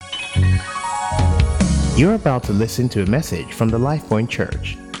You're about to listen to a message from the LifePoint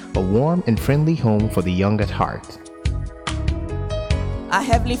Church, a warm and friendly home for the young at heart. Our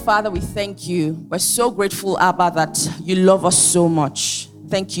Heavenly Father, we thank you. We're so grateful, Abba, that you love us so much.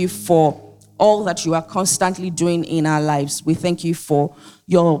 Thank you for all that you are constantly doing in our lives. We thank you for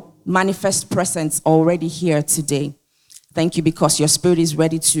your manifest presence already here today. Thank you because your Spirit is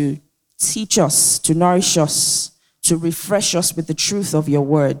ready to teach us, to nourish us, to refresh us with the truth of your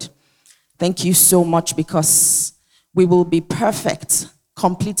word. Thank you so much because we will be perfect,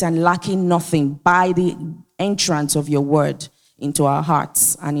 complete and lacking nothing by the entrance of your word into our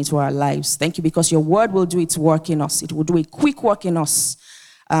hearts and into our lives. Thank you because your word will do its work in us. It will do a quick work in us,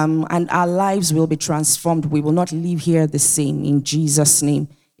 and our lives will be transformed. We will not leave here the same. In Jesus' name,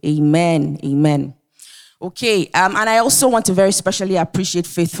 amen, amen. Okay, and I also want to very specially appreciate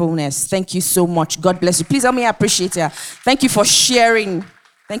Faithfulness. Thank you so much. God bless you. Please help me appreciate her. Thank you for sharing.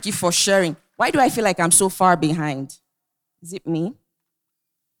 Thank you for sharing. Why do I feel like I'm so far behind? Is it me?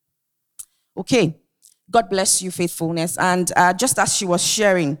 Okay. God bless you, Faithfulness. And just as she was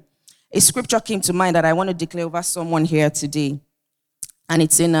sharing, a scripture came to mind that I want to declare over someone here today. And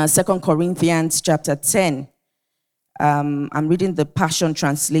it's in 2 Corinthians chapter 10. I'm reading the Passion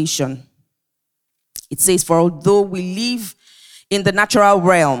Translation. It says, "For although we live in the natural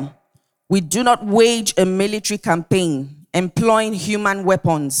realm, we do not wage a military campaign, employing human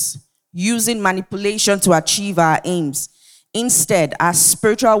weapons, using manipulation to achieve our aims. Instead, our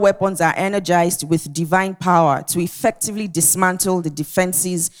spiritual weapons are energized with divine power to effectively dismantle the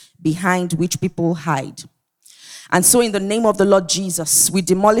defenses behind which people hide. And so in the name of the Lord Jesus, we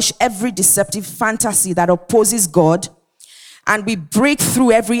demolish every deceptive fantasy that opposes God, and we break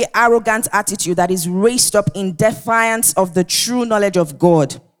through every arrogant attitude that is raised up in defiance of the true knowledge of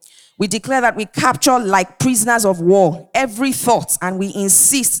God. We declare that we capture like prisoners of war every thought, and we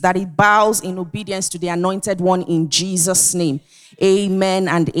insist that it bows in obedience to the Anointed One in Jesus' name. Amen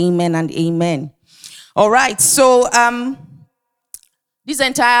and amen and amen." All right, so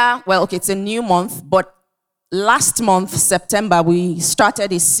it's a new month, but last month, September, we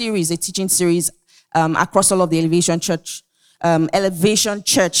started a teaching series across all of the Elevation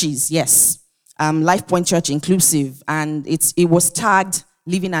churches, yes. LifePoint Church inclusive, and it was tagged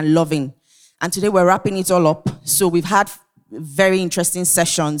Living and Loving. And today we're wrapping it all up. So we've had very interesting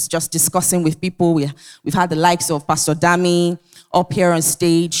sessions just discussing with people. We've had the likes of Pastor Dami up here on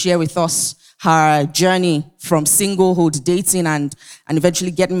stage, share with us her journey from singlehood, dating, and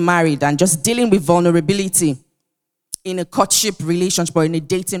eventually getting married, and just dealing with vulnerability in a courtship relationship or in a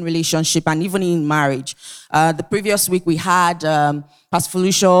dating relationship, and even in marriage. The previous week we had Pastor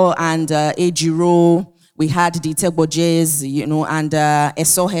Felicia and Ejiro. We had the Tegbojes, and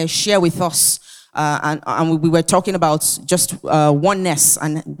Esohe share with us, and we were talking about just oneness,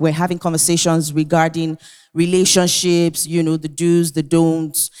 and we're having conversations regarding relationships, the do's, the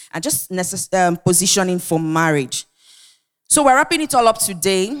don'ts, and just positioning for marriage. So we're wrapping it all up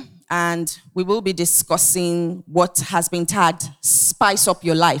today, and we will be discussing what has been tagged Spice Up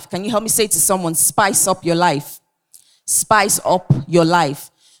Your Life. Can you help me say to someone, spice up your life? Spice up your life.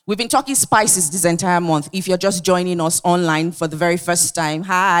 We've been talking spices this entire month. If you're just joining us online for the very first time,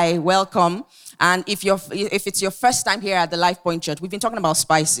 hi, welcome. And if it's your first time here at the LifePoint Church, we've been talking about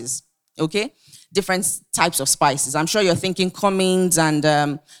spices, okay? Different types of spices. I'm sure you're thinking cummins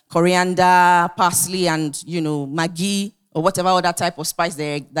and coriander, parsley, and, Maggi, or whatever other type of spice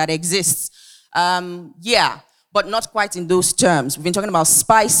that exists. But not quite in those terms. We've been talking about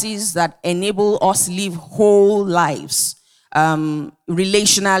spices that enable us live whole lives.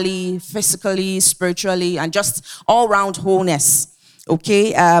 Relationally, physically, spiritually, and just all-round wholeness,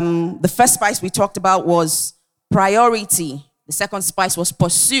 okay? The first spice we talked about was priority. The second spice was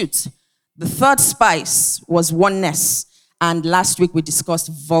pursuit. The third spice was oneness. And last week we discussed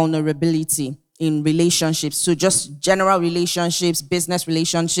vulnerability in relationships. So just general relationships, business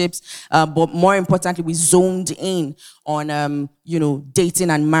relationships, but more importantly, we zoned in on,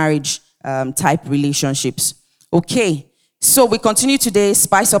 dating and marriage type relationships. Okay. So we continue today,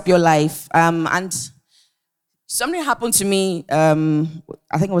 Spice Up Your Life. And something happened to me,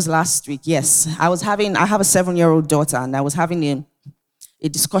 I think it was last week, yes. I have a 7-year-old daughter, and I was having a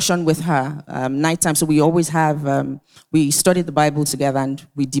discussion with her nighttime. So we always we study the Bible together and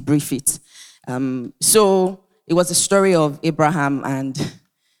we debrief it. So it was the story of Abraham and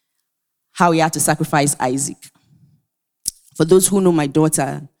how he had to sacrifice Isaac. For those who know my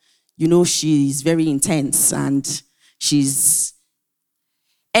daughter, she's very intense, and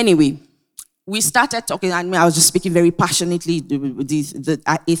anyway, we started talking, and I was just speaking very passionately. A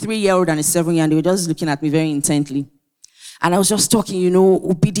 3-year-old and a 7-year-old, they were just looking at me very intently. And I was just talking,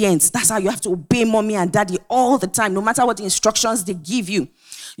 obedience. That's how you have to obey mommy and daddy all the time, no matter what the instructions they give you.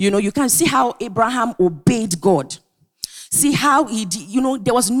 You can see how Abraham obeyed God. See how he did,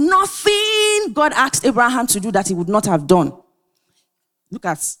 there was nothing God asked Abraham to do that he would not have done. Look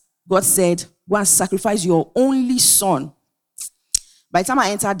at, God said, go and sacrifice your only son. By the time I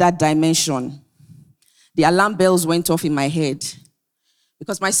entered that dimension, the alarm bells went off in my head.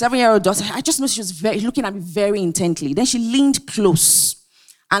 Because my 7-year-old daughter, I just know she was looking at me very intently. Then she leaned close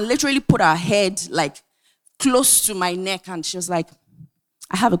and literally put her head close to my neck. And she was like,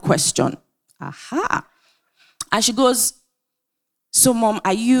 I have a question. Aha. And she goes, so mom,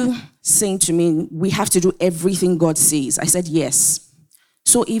 are you saying to me, we have to do everything God says? I said, yes.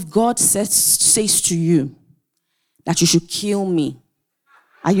 So if God says to you that you should kill me,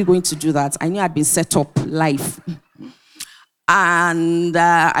 are you going to do that? I knew I'd been set up live. And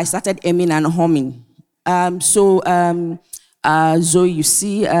I started aiming and humming. Zoe, you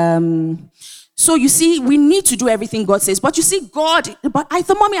see, we need to do everything God says. But you see, God, I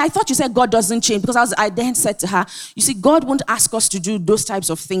thought you said God doesn't change, because I then said to her, you see, God won't ask us to do those types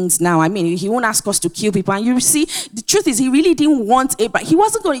of things now. I mean, he won't ask us to kill people. And you see, the truth is, he really didn't want Abraham.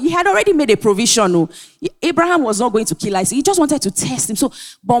 He had already made a provision. No. Abraham was not going to kill Isaac. He just wanted to test him. So,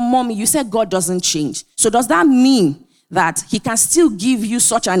 but mommy, you said God doesn't change. So does that mean that he can still give you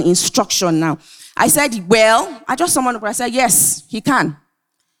such an instruction now? I said, well, I just summoned up. I said, yes, he can.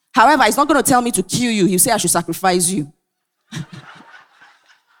 However, he's not going to tell me to kill you. He'll say I should sacrifice you.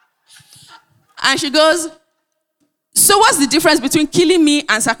 And she goes, so what's the difference between killing me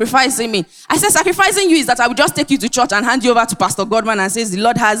and sacrificing me? I said, sacrificing you is that I will just take you to church and hand you over to Pastor Godman and says, the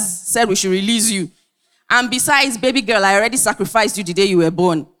Lord has said we should release you. And besides, baby girl, I already sacrificed you the day you were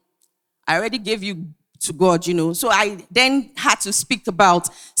born. I already gave you to God, So I then had to speak about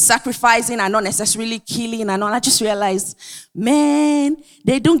sacrificing and not necessarily killing and all. I just realized, man,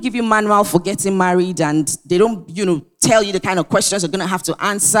 they don't give you manual for getting married, and they don't, tell you the kind of questions you're going to have to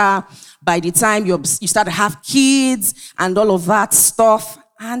answer by the time you start to have kids and all of that stuff.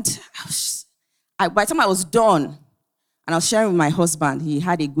 And by the time I was done, and I was sharing with my husband, he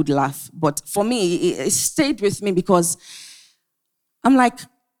had a good laugh. But for me, it stayed with me, because I'm like,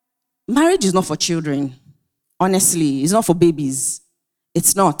 marriage is not for children. Honestly, it's not for babies.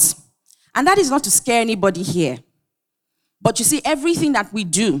 It's not. And that is not to scare anybody here. But you see, everything that we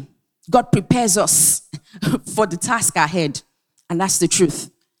do, God prepares us for the task ahead. And that's the truth.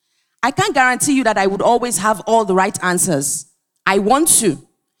 I can't guarantee you that I would always have all the right answers. I want to.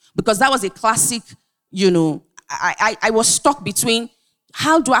 Because that was a classic, I was stuck between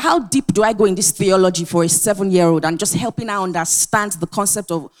how deep do I go in this theology for a 7-year-old, and just helping her understand the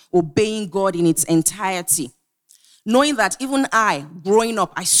concept of obeying God in its entirety. Knowing that even I, growing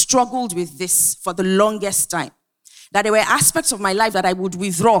up, I struggled with this for the longest time. That there were aspects of my life that I would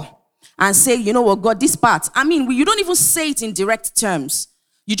withdraw and say, you know what, God, this part. I mean, you don't even say it in direct terms.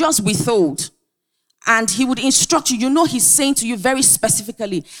 You just withhold. And he would instruct you. He's saying to you very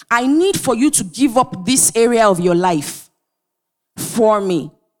specifically, I need for you to give up this area of your life for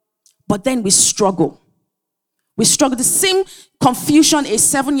me. But then we struggle. We struggle. The same confusion a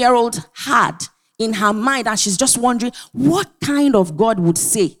 7-year-old had in her mind, and she's just wondering what kind of God would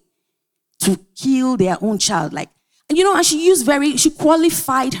say to kill their own child. And she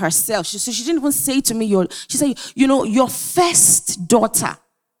qualified herself. She didn't even say to me, she said, your first daughter.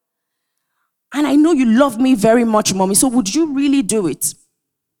 And I know you love me very much, mommy. So would you really do it?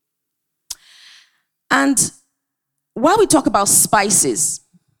 And while we talk about spices,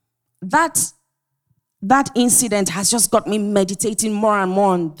 that incident has just got me meditating more and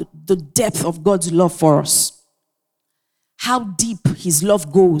more on the depth of God's love for us. How deep his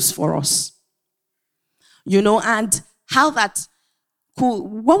love goes for us. And how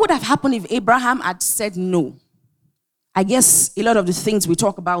what would have happened if Abraham had said no? I guess a lot of the things we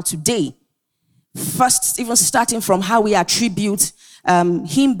talk about today, first even starting from how we attribute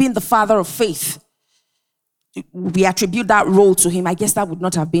him being the father of faith, we attribute that role to him. I guess that would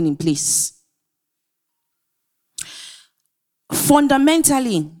not have been in place.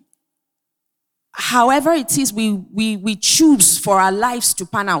 Fundamentally, however it is we choose for our lives to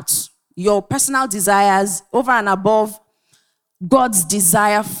pan out, your personal desires over and above God's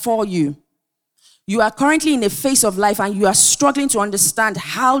desire for you. You are currently in a phase of life and you are struggling to understand,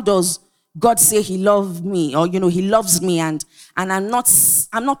 how does God say he loves me, or he loves me, and I'm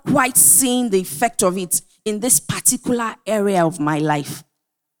not quite seeing the effect of it in this particular area of my life.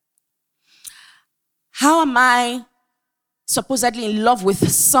 How am I supposedly in love with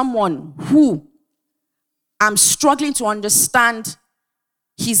someone who I'm struggling to understand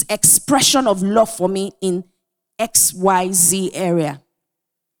his expression of love for me in XYZ area.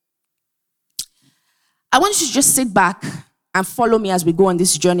 I want you to just sit back and follow me as we go on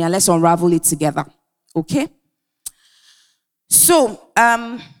this journey, and let's unravel it together. Okay? So,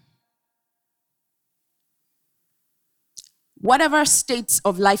 whatever state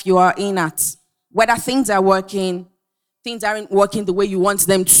of life you are in at, whether things are working, things aren't working the way you want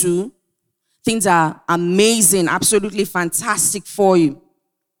them to, things are amazing, absolutely fantastic for you,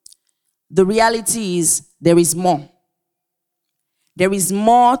 the reality is there is more. There is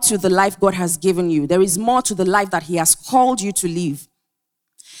more to the life God has given you. There is more to the life that He has called you to live.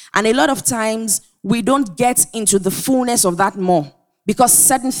 And a lot of times, we don't get into the fullness of that more because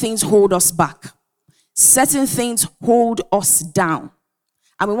certain things hold us back. Certain things hold us down.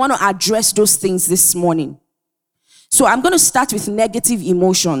 And we want to address those things this morning. So I'm going to start with negative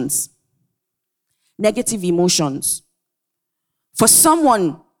emotions. Negative emotions. For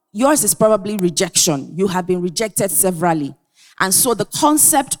someone, yours is probably rejection. You have been rejected severally. And so the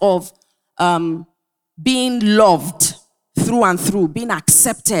concept of being loved through and through, being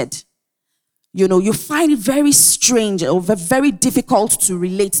accepted, you find it very strange or very difficult to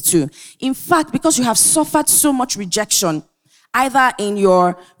relate to. In fact, because you have suffered so much rejection, either in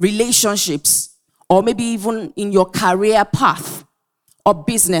your relationships or maybe even in your career path or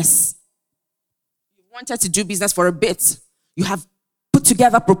business. You wanted to do business for a bit. You have put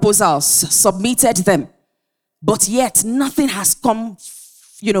together proposals, submitted them, but yet nothing has come,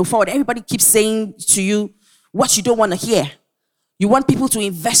 forward. Everybody keeps saying to you what you don't want to hear. You want people to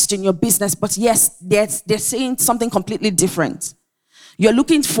invest in your business, but yes, they're saying something completely different. You're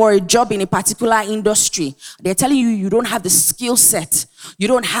looking for a job in a particular industry. They're telling you you don't have the skill set. You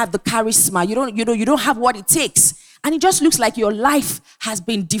don't have the charisma. You don't have what it takes. And it just looks like your life has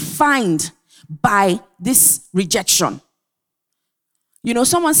been defined by this rejection.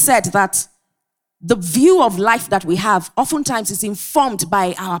 Someone said that the view of life that we have oftentimes is informed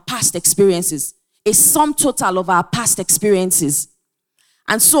by our past experiences, a sum total of our past experiences.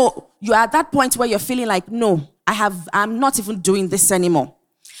 And so you're at that point where you're feeling like, no, I'm not even doing this anymore.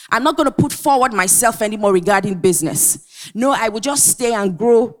 I'm not going to put forward myself anymore regarding business. No, I will just stay and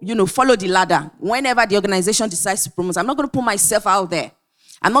grow, follow the ladder. Whenever the organization decides to promote, I'm not going to put myself out there.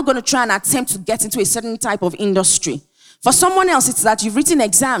 I'm not going to try and attempt to get into a certain type of industry. For someone else, it's that you've written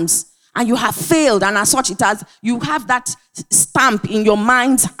exams and you have failed, and as such, you have that stamp in your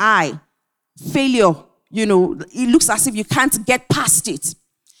mind's eye. Failure, it looks as if you can't get past it.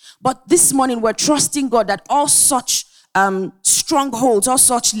 But this morning, we're trusting God that all such strongholds, all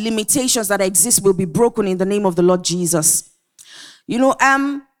such limitations that exist will be broken in the name of the Lord Jesus.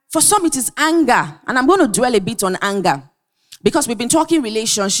 For some, it is anger, and I'm going to dwell a bit on anger because we've been talking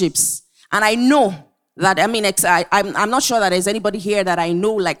relationships, and I know that, I'm not sure that there's anybody here that I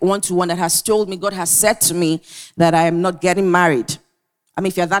know like one-to-one that has told me, God has said to me that I am not getting married.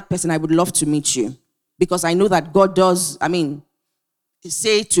 If you're that person, I would love to meet you because I know that God does,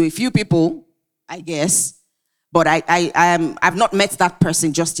 say to a few people, I guess, but I've not met that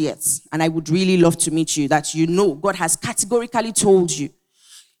person just yet. And I would really love to meet you, that God has categorically told you.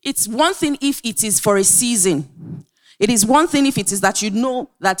 It's one thing if it is for a season. It is one thing if it is that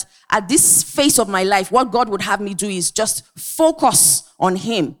that at this phase of my life, what God would have me do is just focus on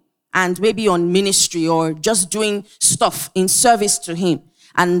Him and maybe on ministry or just doing stuff in service to Him.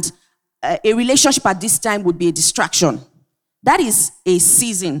 And a relationship at this time would be a distraction. That is a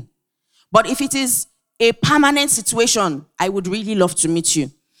season. But if it is a permanent situation, I would really love to meet you.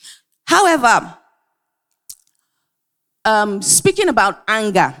 However, speaking about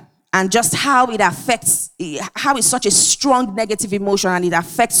anger and just how it's such a strong negative emotion and it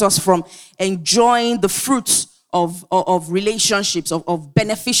affects us from enjoying the fruits of relationships, of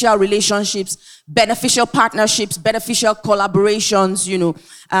beneficial relationships, beneficial partnerships, beneficial collaborations,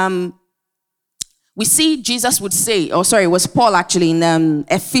 we see Jesus would say, it was Paul actually in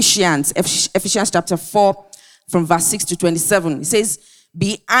Ephesians chapter 4 from verse 6 to 27. He says,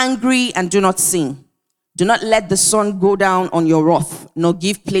 be angry and do not sin. Do not let the sun go down on your wrath, nor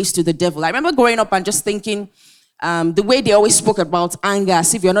give place to the devil. I remember growing up and just thinking, the way they always spoke about anger,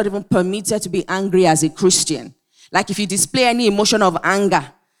 as if you're not even permitted to be angry as a Christian. Like if you display any emotion of anger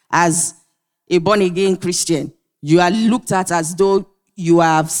as a born-again Christian, you are looked at as though you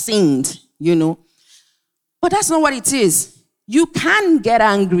have sinned, But that's not what it is. You can get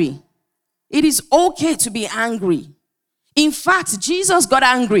angry. It is okay to be angry. In fact, Jesus got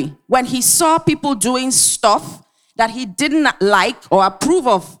angry when he saw people doing stuff that he didn't like or approve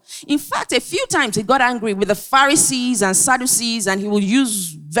of. In fact, a few times he got angry with the Pharisees and Sadducees, and he would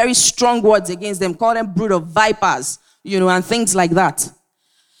use very strong words against them, call them brood of vipers, and things like that.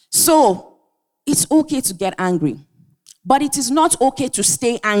 So it's okay to get angry, but it is not okay to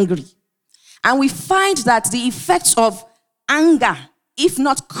stay angry. And we find that the effects of anger, if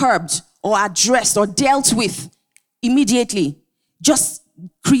not curbed or addressed or dealt with immediately, just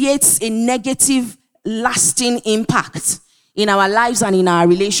creates a negative, lasting impact in our lives and in our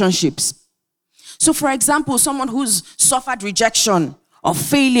relationships. So, for example, someone who's suffered rejection or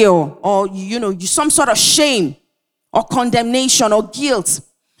failure or, some sort of shame or condemnation or guilt,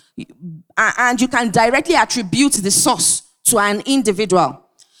 and you can directly attribute the source to an individual.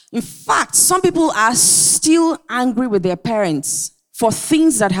 In fact, some people are still angry with their parents for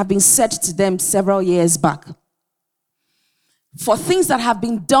things that have been said to them several years back, for things that have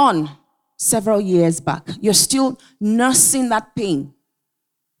been done several years back. You're still nursing that pain,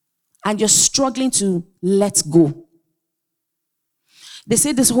 and you're struggling to let go. They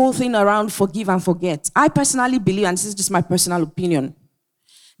say this whole thing around forgive and forget. I personally believe, and this is just my personal opinion,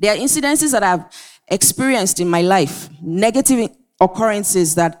 there are incidences that I've experienced in my life, negative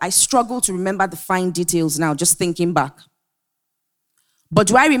occurrences that I struggle to remember the fine details now, just thinking back. But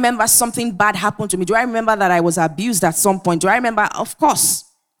do I remember something bad happened to me? Do I remember that I was abused at some point? Do I remember? Of course.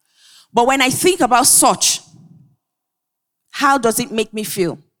 But when I think about such, how does it make me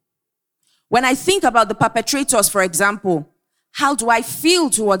feel? When I think about the perpetrators, for example, how do I feel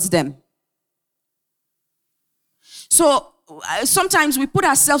towards them? So sometimes we put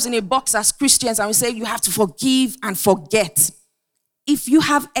ourselves in a box as Christians and we say you have to forgive and forget. If you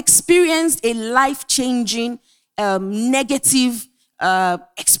have experienced a life-changing, negative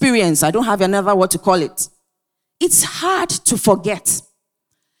experience, I don't have another word to call it, it's hard to forget.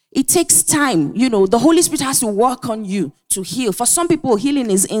 It takes time. The Holy Spirit has to work on you to heal. For some people, healing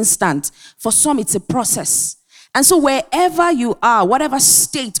is instant. For some, it's a process. And so wherever you are, whatever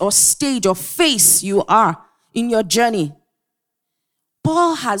state or stage or phase you are in your journey,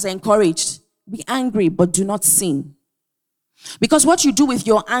 Paul has encouraged, be angry, but do not sin. Because what you do with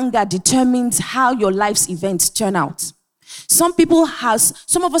your anger determines how your life's events turn out. Some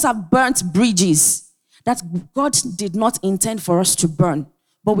of us have burnt bridges that God did not intend for us to burn,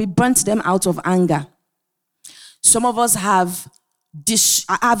 but we burnt them out of anger. Some of us have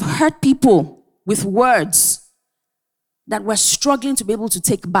hurt people with words that we're struggling to be able to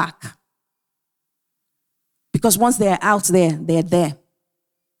take back. Because once they're out there, they're there.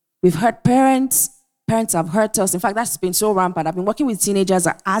 We've hurt parents. Parents have hurt us. In fact, that's been so rampant. I've been working with teenagers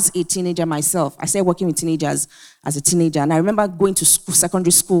as a teenager myself. I started working with teenagers as a teenager. And I remember going to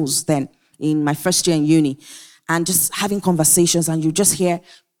secondary schools then in my first year in uni and just having conversations, and you just hear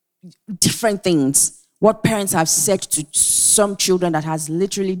different things. What parents have said to some children that has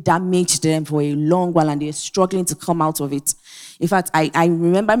literally damaged them for a long while, and they're struggling to come out of it. In fact, I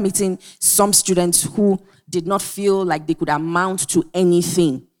remember meeting some students who did not feel like they could amount to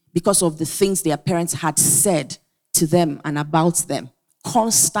anything because of the things their parents had said to them and about them,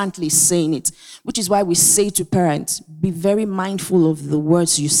 constantly saying it, which is why we say to parents, be very mindful of the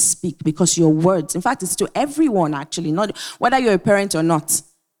words you speak, because your words, in fact, it's to everyone actually, not whether you're a parent or not.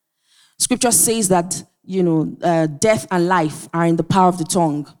 Scripture says that, death and life are in the power of the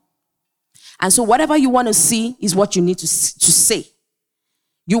tongue. And so whatever you want to see is what you need to say.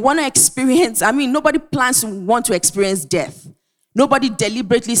 You want to experience, nobody plans to want to experience death. Nobody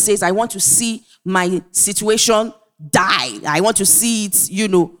deliberately says, I want to see my situation die. I want to see it,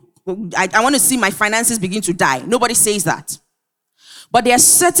 I want to see my finances begin to die. Nobody says that. But there are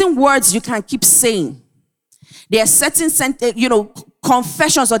certain words you can keep saying. There are certain,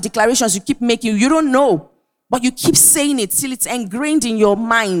 confessions or declarations you keep making. You don't know, but you keep saying it till it's ingrained in your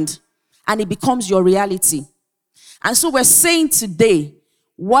mind and it becomes your reality. And so we're saying today,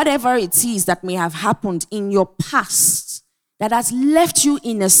 whatever it is that may have happened in your past that has left you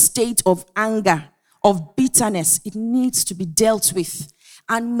in a state of anger, of bitterness, it needs to be dealt with.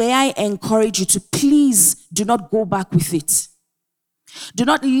 And may I encourage you to please do not go back with it. Do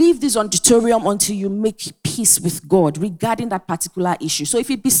not leave this auditorium until you make peace with God regarding that particular issue. So if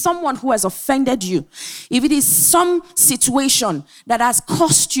it be someone who has offended you, if it is some situation that has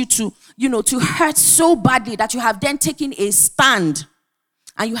caused you to, to hurt so badly that you have then taken a stand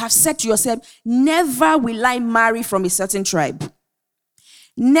and you have said to yourself, never will I marry from a certain tribe.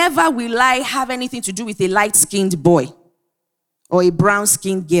 Never will I have anything to do with a light-skinned boy or a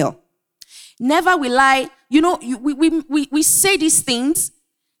brown-skinned girl. Never will I, we say these things.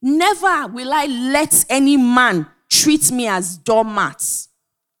 Never will I let any man treat me as doormats.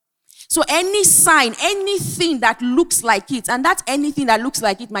 So any sign, anything that looks like it, and that anything that looks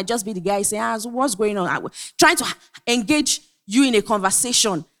like it might just be the guy saying, so what's going on? Trying to engage you in a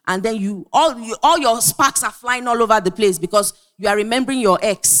conversation, and then all your sparks are flying all over the place because you are remembering your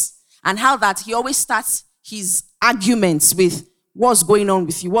ex. and how that he always starts his arguments with what's going on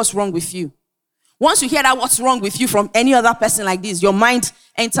with you, what's wrong with you. Once you hear that what's wrong with you from any other person like this, your mind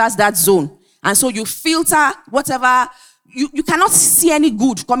enters that zone. And so you filter whatever, you cannot see any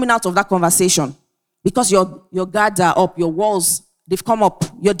good coming out of that conversation because your guards are up, your walls, they've come up,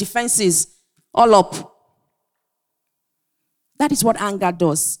 your defenses all up. That is what anger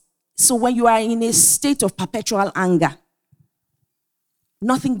does. So when you are in a state of perpetual anger,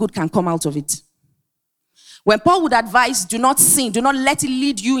 nothing good can come out of it. When Paul would advise, do not sin, do not let it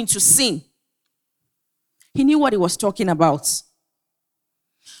lead you into sin, he knew what he was talking about.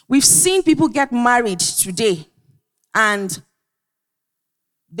 We've seen people get married today, and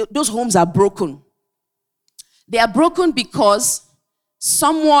those homes are broken. They are broken because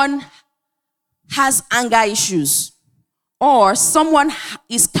someone has anger issues, or someone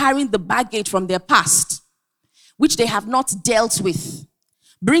is carrying the baggage from their past, which they have not dealt with,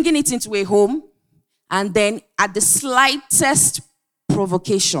 bringing it into a home, and then at the slightest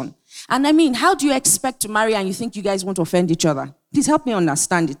provocation. And I mean, how do you expect to marry and you think you guys won't offend each other? Please help me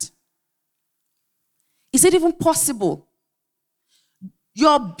understand it. Is it even possible?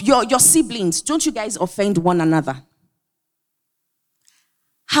 Your siblings, don't you guys offend one another?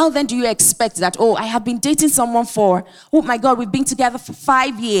 How then do you expect that, oh, I have been dating someone for, oh my God, we've been together for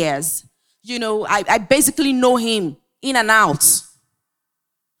 5 years. You know, I basically know him in and out.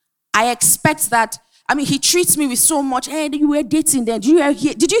 I expect that, I mean, he treats me with so much, hey, you were dating then.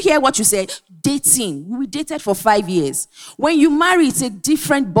 Did you hear what you said? Dating. We dated for 5 years. When you marry, it's a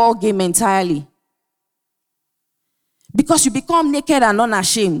different ball game entirely. Because you become naked and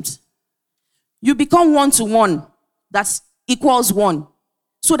unashamed. You become one-to-one. That equals one.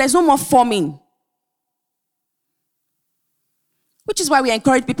 So there's no more forming. Which is why we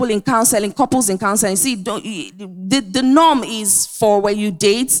encourage people in counseling, couples in counseling. See, the norm is for when you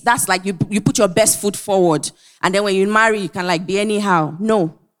date, that's like you put your best foot forward. And then when you marry, you can like be anyhow.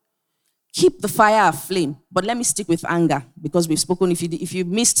 No. Keep the fire aflame. But let me stick with anger, because we've spoken. If you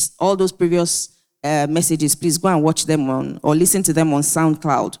missed all those previous messages, please go and watch them or listen to them on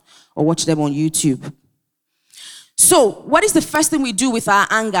SoundCloud or watch them on YouTube. So, what is the first thing we do with our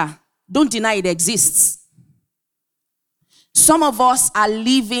anger? Don't deny it exists. Some of us are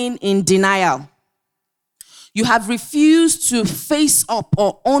living in denial. You have refused to face up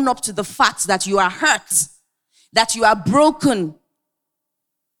or own up to the fact that you are hurt, that you are broken,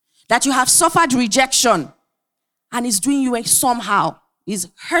 that you have suffered rejection, and it's doing you somehow. It's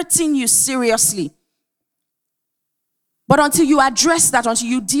hurting you seriously. But until you address that, until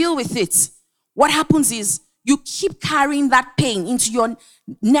you deal with it, what happens is you keep carrying that pain into your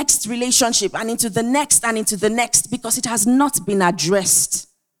next relationship and into the next and into the next because it has not been addressed.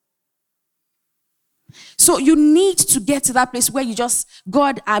 So you need to get to that place where you just,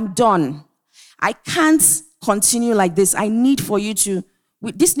 God, I'm done. I can't continue like this. I need for you to,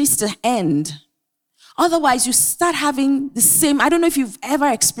 this needs to end. Otherwise, you start having the same, I don't know if you've ever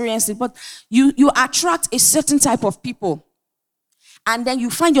experienced it, but you attract a certain type of people. And then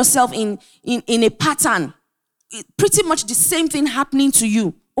you find yourself in a pattern. Pretty much the same thing happening to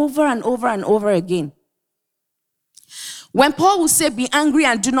you over and over and over again. When Paul will say, be angry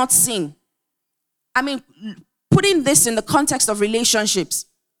and do not sin, I mean, putting this in the context of relationships,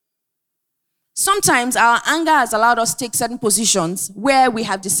 sometimes our anger has allowed us to take certain positions where we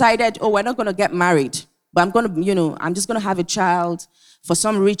have decided, oh, we're not going to get married, but I'm just going to have a child for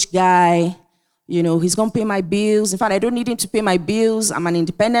some rich guy. He's going to pay my bills. In fact, I don't need him to pay my bills. I'm an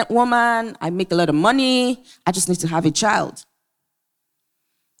independent woman. I make a lot of money. I just need to have a child.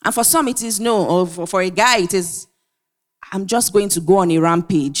 And for some, it is no. Or for a guy, it is, I'm just going to go on a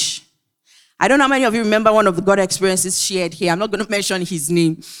rampage. I don't know how many of you remember one of the God experiences shared here. I'm not going to mention his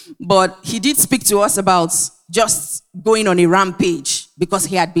name. But he did speak to us about just going on a rampage because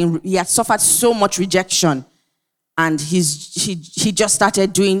he had suffered so much rejection. And he just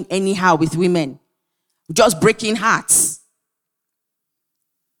started doing anyhow with women. Just breaking hearts.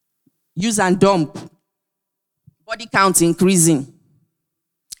 Use and dump. Body count increasing.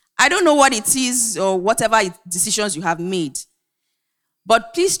 I don't know what it is or whatever decisions you have made.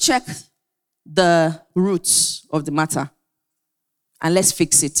 But please check the roots of the matter. And let's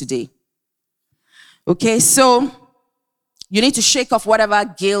fix it today. Okay, so you need to shake off whatever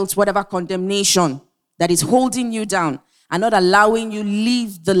guilt, whatever condemnation that is holding you down and not allowing you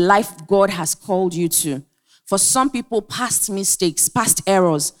live the life God has called you to. For some people, past mistakes, past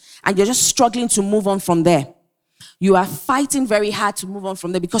errors, and you're just struggling to move on from there. You are fighting very hard to move on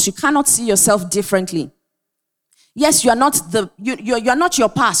from there because you cannot see yourself differently. Yes, you're not your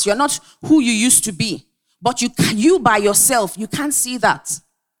past. You're not who you used to be. But you by yourself, you can't see that.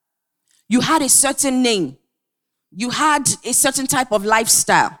 You had a certain name. You had a certain type of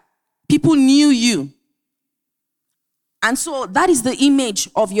lifestyle. People knew you. And so that is the image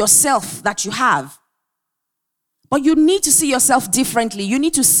of yourself that you have. But you need to see yourself differently. You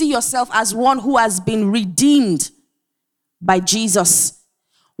need to see yourself as one who has been redeemed by Jesus.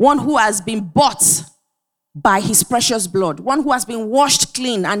 One who has been bought by his precious blood. One who has been washed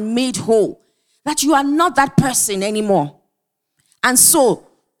clean and made whole. That you are not that person anymore. And so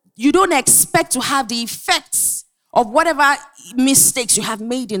you don't expect to have the effects of whatever mistakes you have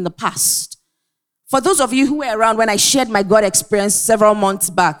made in the past. For those of you who were around when I shared my God experience several months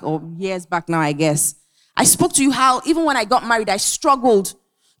back, or years back now, I guess, I spoke to you how even when I got married, I struggled.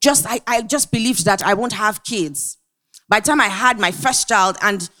 I just believed that I won't have kids. By the time I had my first child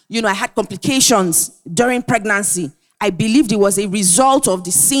and, I had complications during pregnancy, I believed it was a result of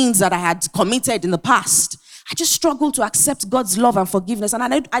the sins that I had committed in the past. I just struggled to accept God's love and forgiveness. And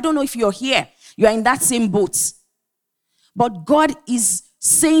I don't know if you're here. You are in that same boat. But God is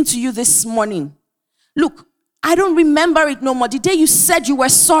saying to you this morning, look, I don't remember it no more. The day you said you were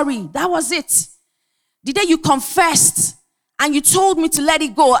sorry, that was it. The day you confessed and you told me to let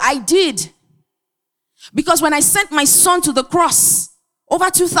it go, I did. Because when I sent my son to the cross over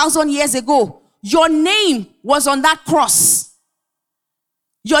 2,000 years ago, your name was on that cross.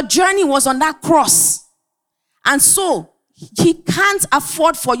 Your journey was on that cross. And so, he can't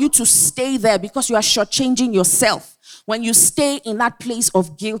afford for you to stay there because you are shortchanging yourself when you stay in that place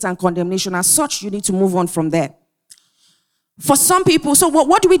of guilt and condemnation. As such, you need to move on from there. For some people, so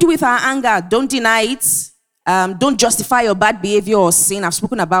what do we do with our anger? Don't deny it. Don't justify your bad behavior or sin. I've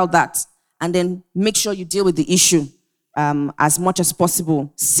spoken about that. And then make sure you deal with the issue as much as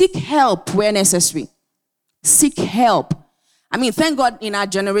possible. Seek help where necessary. Seek help. I mean, thank God in our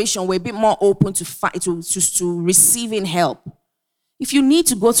generation, we're a bit more open to receiving help. If you need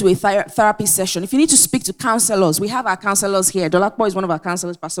to go to a therapy session, if you need to speak to counselors, we have our counselors here. Dolapo is one of our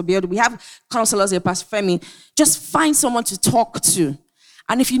counselors, Pastor Biodu. We have counselors here, Pastor Femi. Just find someone to talk to.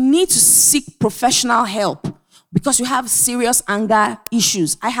 And if you need to seek professional help because you have serious anger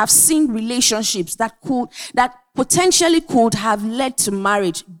issues, I have seen relationships that potentially could have led to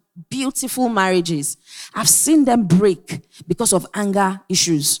marriage, beautiful marriages. I've seen them break because of anger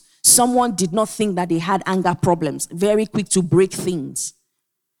issues. Someone did not think that they had anger problems. Very quick to break things.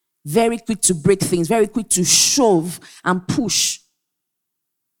 Very quick to break things. Very quick to shove and push.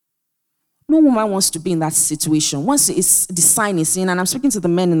 No woman wants to be in that situation. Once the sign is in, and I'm speaking to the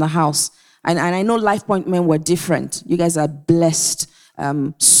men in the house, and I know Life Point men were different. You guys are blessed,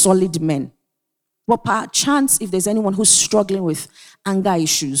 solid men. But perchance, if there's anyone who's struggling with anger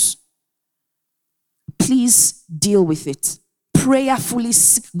issues, please deal with it. Prayerfully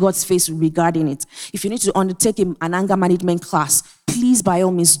seek God's face regarding it. If you need to undertake an anger management class, please by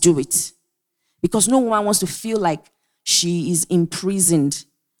all means do it. Because no one wants to feel like she is imprisoned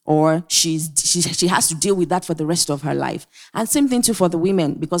or she has to deal with that for the rest of her life. And same thing too for the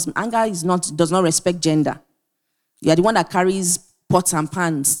women, because anger does not respect gender. You are the one that carries pots and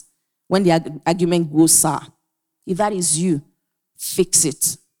pans when the argument goes sour. If that is you, fix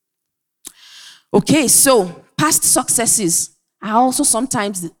it. Okay, so past successes are also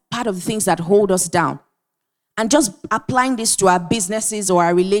sometimes part of the things that hold us down. And just applying this to our businesses or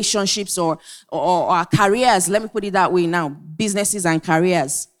our relationships or our careers, let me put it that way now, businesses and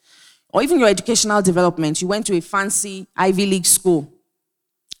careers. Or even your educational development. You went to a fancy Ivy League school,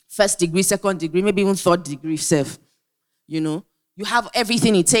 first degree, second degree, maybe even third degree self. You have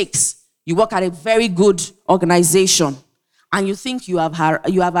everything it takes. You work at a very good organization and you think you have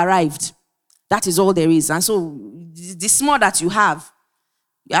arrived. That is all there is. And so the small that you have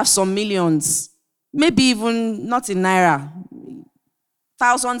some millions, maybe even not in naira,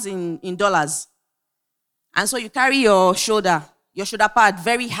 thousands in dollars. And so you carry your shoulder pad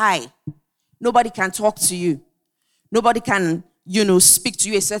very high. Nobody can talk to you. Nobody can, speak to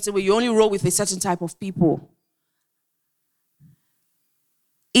you a certain way. You only roll with a certain type of people.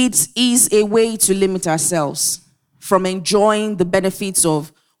 It is a way to limit ourselves from enjoying the benefits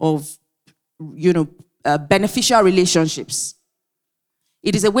of beneficial relationships.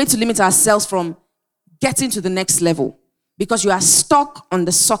 It is a way to limit ourselves from getting to the next level because you are stuck on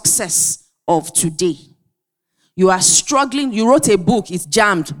the success of today. You are struggling. You wrote a book, it's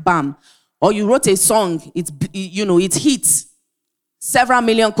jammed, bam. Or you wrote a song, it hits. Several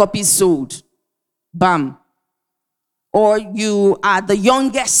million copies sold, bam. Or you are the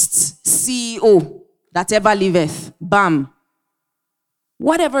youngest CEO that ever liveth, bam.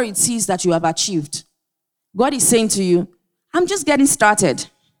 Whatever it is that you have achieved, God is saying to you, I'm just getting started.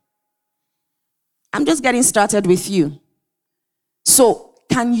 I'm just getting started with you. So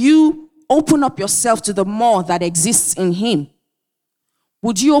can you open up yourself to the more that exists in him?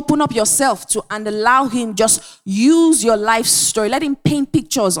 Would you open up yourself to and allow him just use your life story? Let him paint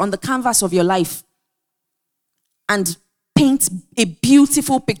pictures on the canvas of your life and paint a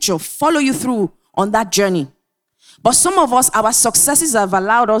beautiful picture, follow you through on that journey. But some of us, our successes have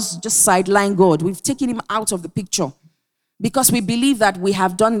allowed us just sideline God. We've taken him out of the picture because we believe that we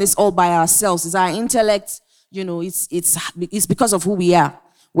have done this all by ourselves. It's our intellect, it's because of who we are.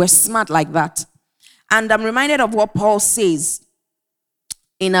 We're smart like that. And I'm reminded of what Paul says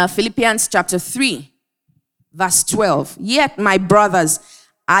in Philippians chapter 3, verse 12. Yet, my brothers,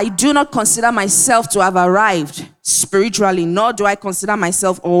 I do not consider myself to have arrived spiritually, nor do I consider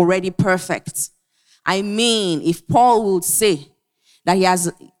myself already perfect. I mean, if Paul would say that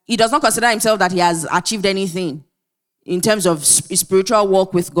he does not consider himself that he has achieved anything in terms of spiritual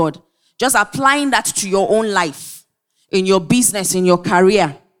walk with God, just applying that to your own life, in your business, in your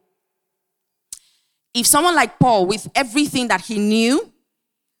career. If someone like Paul, with everything that he knew,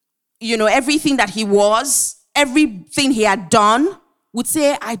 everything that he was, everything he had done, would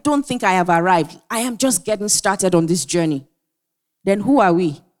say, I don't think I have arrived. I am just getting started on this journey. Then who are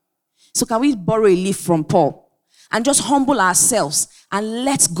we? So can we borrow a leaf from Paul and just humble ourselves and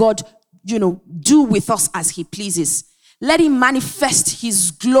let God, do with us as he pleases? Let him manifest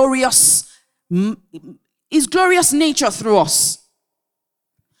his glorious nature through us.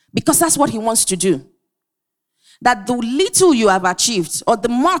 Because that's what he wants to do. That the little you have achieved or the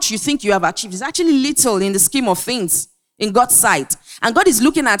much you think you have achieved is actually little in the scheme of things in God's sight. And God is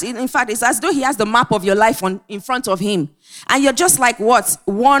looking at it. In fact, it's as though he has the map of your life in front of him. And you're just like what?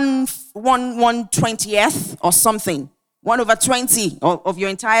 1/20th or something. 1/20 of your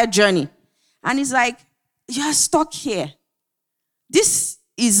entire journey. And he's like, you're stuck here. This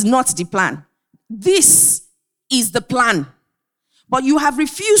is not the plan. This is the plan. But you have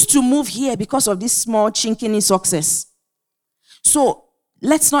refused to move here because of this small chinkini success. So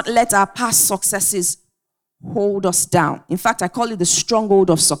let's not let our past successes hold us down. In fact, I call it the stronghold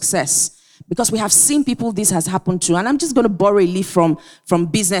of success because we have seen people this has happened to. And I'm just going to borrow a leaf from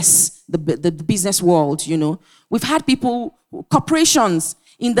business, the business world, We've had people, corporations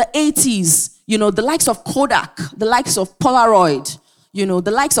in the 80s, the likes of Kodak, the likes of Polaroid,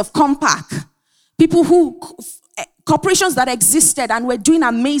 the likes of Compaq, people corporations that existed and were doing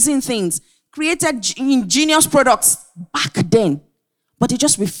amazing things, created ingenious products back then, but they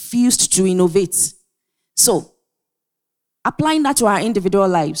just refused to innovate. So, applying that to our individual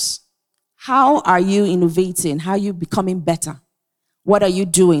lives, how are you innovating? How are you becoming better? What are you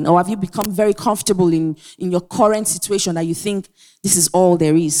doing? Or have you become very comfortable in your current situation that you think this is all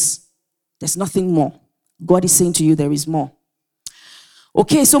there is? There's nothing more. God is saying to you there is more.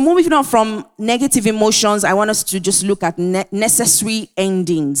 Okay, so moving on from negative emotions, I want us to just look at necessary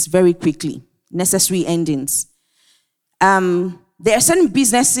endings very quickly. Necessary endings. There are certain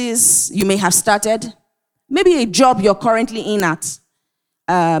businesses you may have started. Maybe a job you're currently in at.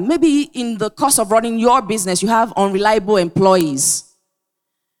 Maybe in the course of running your business, you have unreliable employees.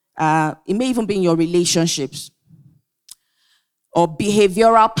 It may even be in your relationships. Or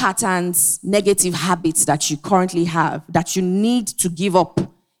behavioral patterns, negative habits that you currently have that you need to give up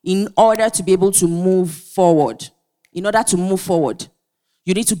in order to be able to move forward. In order to move forward,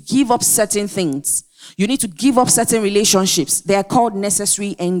 you need to give up certain things. You need to give up certain relationships. They are called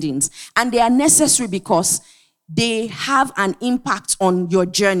necessary endings. And they are necessary because they have an impact on your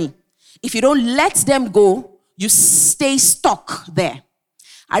journey. If you don't let them go, you stay stuck there.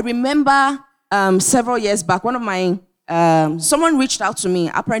 I remember several years back, someone reached out to me.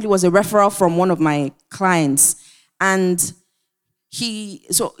 Apparently, it was a referral from one of my clients, and he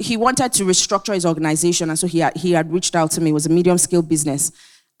wanted to restructure his organization, and so he had reached out to me. It was a medium-scale business,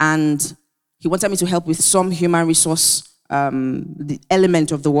 and he wanted me to help with some human resource the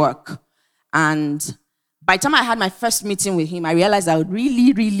element of the work. And by the time I had my first meeting with him, I realized that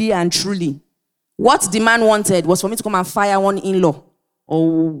really, really, and truly, what the man wanted was for me to come and fire one in-law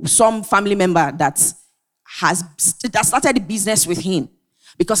or some family member that started a business with him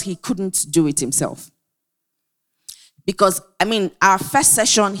because he couldn't do it himself. Because, our first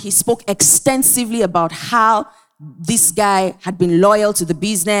session, he spoke extensively about how this guy had been loyal to the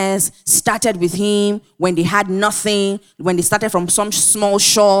business, started with him when they had nothing, when they started from some small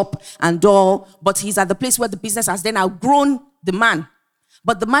shop and all, but he's at the place where the business has then outgrown the man.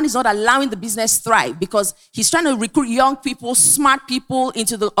 But the man is not allowing the business thrive because he's trying to recruit young people, smart people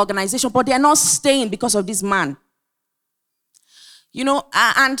into the organization, but they're not staying because of this man.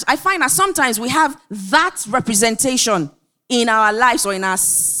 And I find that sometimes we have that representation in our lives or in our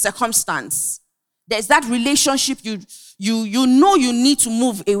circumstance. There's that relationship you need to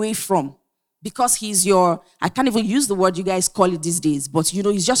move away from. because he's your, I can't even use the word you guys call it these days, but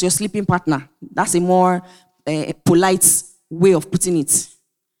he's just your sleeping partner. That's a more polite way of putting it.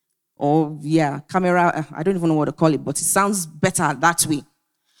 Or camera, I don't even know what to call it, but it sounds better that way.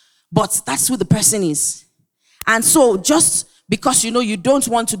 But that's who the person is. And so just because you don't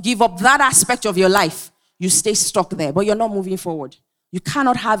want to give up that aspect of your life, you stay stuck there, but you're not moving forward. You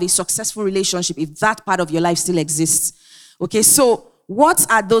cannot have a successful relationship if that part of your life still exists. Okay, so what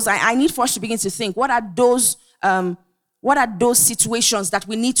are those? I need for us to begin to think. What are those situations that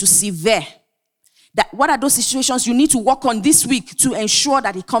we need to sever? What are those situations you need to work on this week to ensure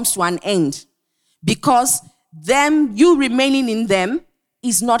that it comes to an end? Because you remaining in them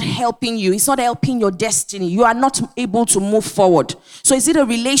is not helping you. It's not helping your destiny. You are not able to move forward. So is it a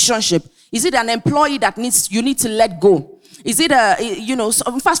relationship? Is it an employee that you need to let go? Is it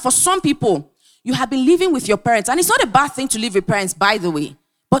in fact, for some people, you have been living with your parents, and it's not a bad thing to live with parents, by the way.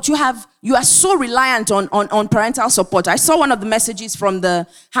 But you are so reliant on parental support. I saw one of the messages from the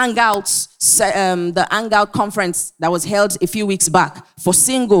Hangout conference that was held a few weeks back for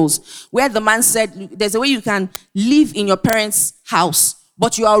singles, where the man said, there's a way you can live in your parents' house,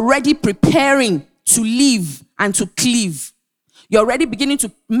 but you are already preparing to live and to cleave. You're already beginning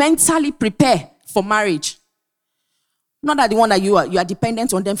to mentally prepare for marriage. Not that the one that you are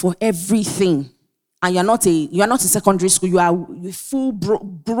dependent on them for everything. And you are not a secondary school. You are a full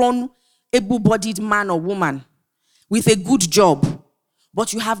grown, able-bodied man or woman with a good job.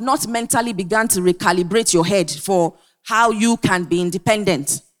 But you have not mentally begun to recalibrate your head for how you can be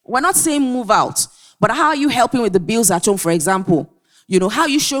independent. We're not saying move out, but how are you helping with the bills at home, for example? How are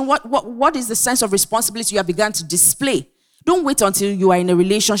you showing what is the sense of responsibility you have begun to display? Don't wait until you are in a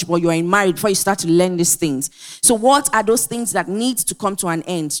relationship or you are in marriage before you start to learn these things. So what are those things that need to come to an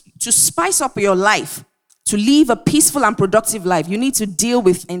end? To spice up your life, to live a peaceful and productive life, you need to deal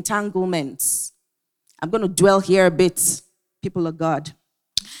with entanglements. I'm going to dwell here a bit, people of God.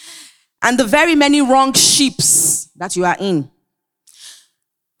 And the very many wrong ships that you are in.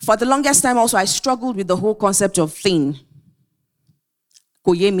 For the longest time also, I struggled with the whole concept of thing.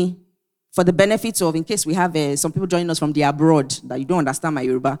 Koyemi. For the benefit of, in case we have some people joining us from the abroad, that you don't understand my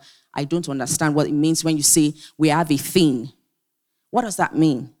Yoruba, I don't understand what it means when you say we have a thing. What does that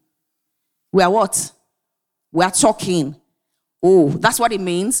mean? We are what? We are talking. Oh, that's what it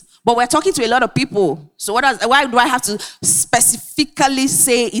means. But we're talking to a lot of people. So why do I have to specifically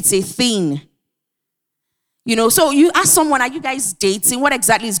say it's a thing? So you ask someone, are you guys dating? What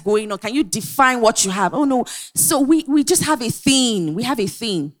exactly is going on? Can you define what you have? Oh, no. So we just have a thing. We have a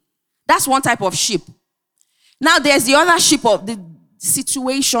thing. That's one type of ship. Now there's the other ship of the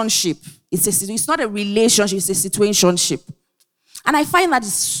situationship. It's not a relationship, it's a situationship. And I find that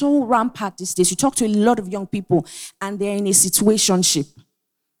it's so rampant these days. You talk to a lot of young people and they're in a situationship.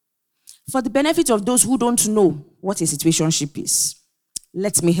 For the benefit of those who don't know what a situationship is,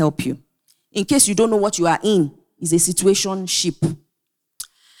 let me help you. In case you don't know what you are in, is a situationship.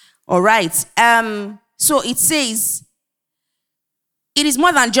 All right. So it says, it is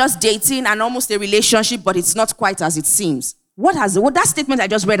more than just dating and almost a relationship, but it's not quite as it seems. What that statement I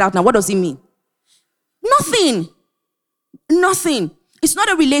just read out now, what does it mean? Nothing. It's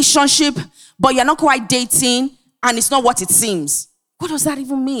not a relationship, but you're not quite dating, and it's not what it seems. What does that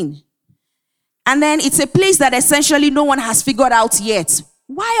even mean? And then it's a place that essentially no one has figured out yet.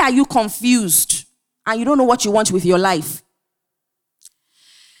 Why are you confused and you don't know what you want with your life?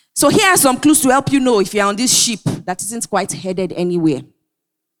 So here are some clues to help you know if you're on this ship that isn't quite headed anywhere.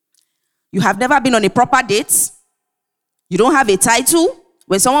 You have never been on a proper date. You don't have a title.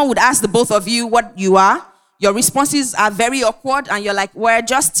 When someone would ask the both of you what you are, your responses are very awkward and you're like, we're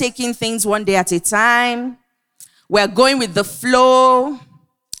just taking things one day at a time. We're going with the flow.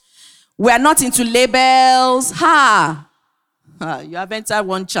 We're not into labels. You haven't had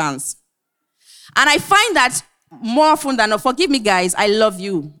one chance. And I find that more often than not, forgive me guys, I love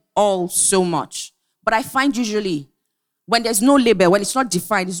you all so much. But I find usually when there's no label, when it's not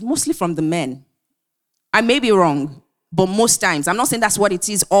defined, it's mostly from the men. I may be wrong, but most times, I'm not saying that's what it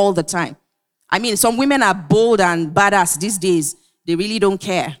is all the time. I mean, some women are bold and badass these days. They really don't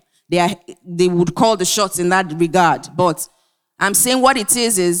care. They would call the shots in that regard. But I'm saying what it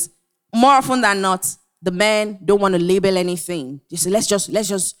is more often than not, the men don't want to label anything. They say, let's just,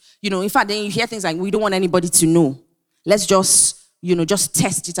 in fact, then you hear things like, we don't want anybody to know. Let's just, just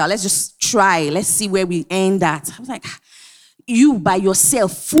test it out. Let's just try. Let's see where we end at. I was like, you by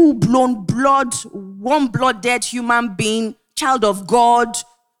yourself, full-blown warm-blooded human being, child of God,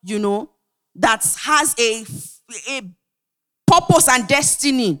 that has a purpose and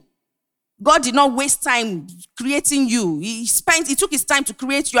destiny. God did not waste time creating you. He took his time to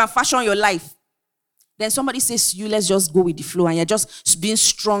create you and fashion your life. Then somebody says to you, let's just go with the flow, and you're just being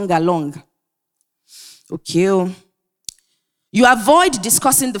strung along. Okay. You avoid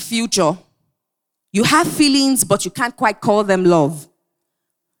discussing the future. You have feelings, but you can't quite call them love.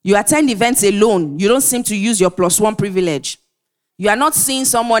 You attend events alone. You don't seem to use your +1 privilege. You are not seeing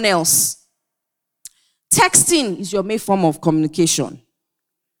someone else. Texting is your main form of communication.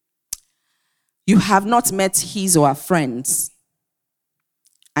 You have not met his or her friends.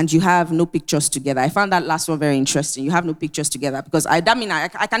 And you have no pictures together. I found that last one very interesting. You have no pictures together, because I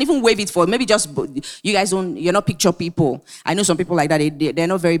can even waive it for maybe just you guys you're not picture people. I know some people like that. They're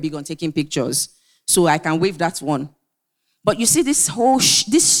not very big on taking pictures, so I can waive that one. But you see this whole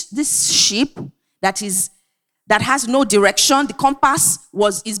this ship that has no direction. The compass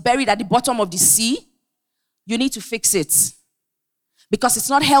is buried at the bottom of the sea. You need to fix it, because it's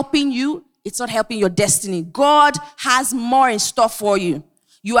not helping you. It's not helping your destiny. God has more in store for you.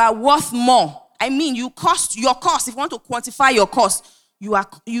 You are worth more. I mean, your cost, if you want to quantify your cost,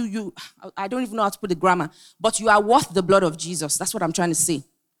 I don't even know how to put the grammar, but you are worth the blood of Jesus. That's what I'm trying to say.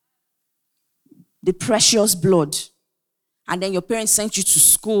 The precious blood. And then your parents sent you to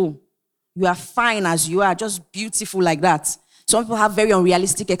school. You are fine as you are, just beautiful like that. Some people have very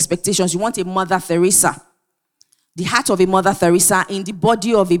unrealistic expectations. You want a Mother Teresa. The heart of a Mother Teresa in the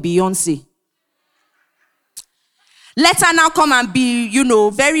body of a Beyonce. Let her now come and be,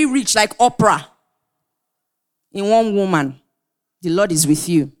 very rich like Oprah. In one woman. The Lord is with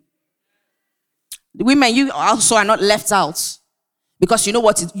you. The women, you also are not left out. Because you know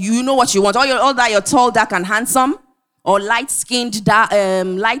what you want. All that you're tall, dark, and handsome. Or light-skinned,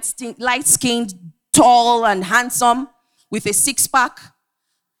 tall, and handsome. With a six-pack.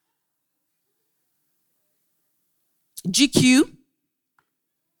 GQ.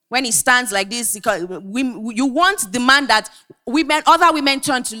 When he stands like this, you want the man that other women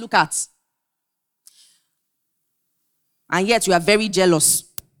turn to look at. And yet you are very jealous.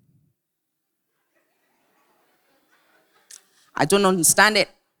 I don't understand it.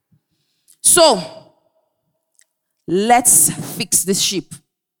 So, let's fix this ship.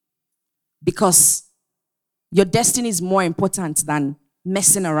 Because your destiny is more important than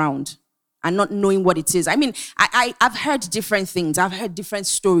messing around and not knowing what it is. I mean, I've heard different things. I've heard different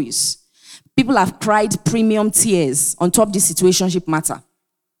stories. People have cried premium tears on top of this situationship matter.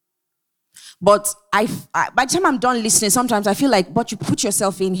 But by the time I'm done listening, sometimes I feel like, but you put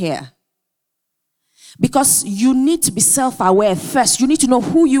yourself in here. Because you need to be self-aware first. You need to know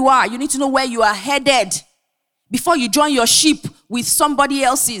who you are. You need to know where you are headed before you join your ship with somebody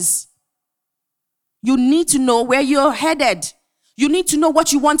else's. You need to know where you're headed. You need to know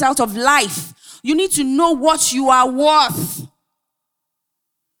what you want out of life. You need to know what you are worth.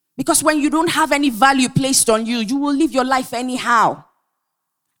 Because when you don't have any value placed on you, you will live your life anyhow.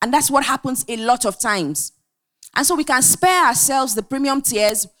 And that's what happens a lot of times. And so we can spare ourselves the premium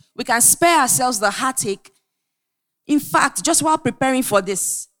tears. We can spare ourselves the heartache. In fact, just while preparing for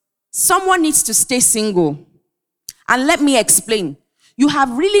this, someone needs to stay single. And let me explain. You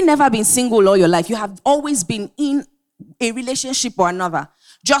have really never been single all your life. You have always been in a relationship or another.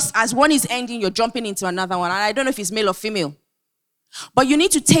 Just as one is ending, you're jumping into another one. And I don't know if it's male or female. But you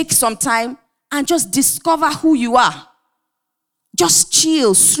need to take some time and just discover who you are. Just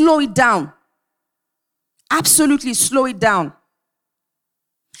chill, slow it down. Absolutely slow it down.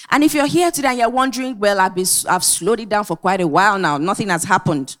 And if you're here today and you're wondering, well, I've slowed it down for quite a while now. Nothing has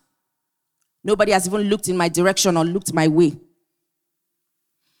happened. Nobody has even looked in my direction or looked my way.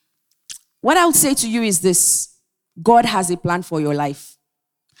 What I would say to you is this. God has a plan for your life.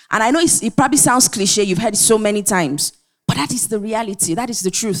 And I know it probably sounds cliche. You've heard it so many times. But that is the reality. That is the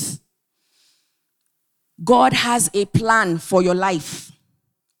truth. God has a plan for your life.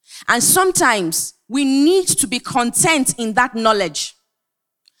 And sometimes we need to be content in that knowledge.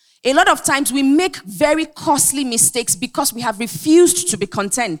 A lot of times we make very costly mistakes because we have refused to be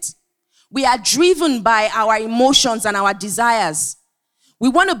content. We are driven by our emotions and our desires. We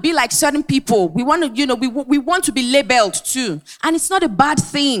want to be like certain people. We want to, we want to be labeled too. And it's not a bad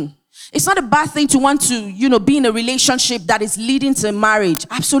thing. It's not a bad thing to want to, be in a relationship that is leading to marriage.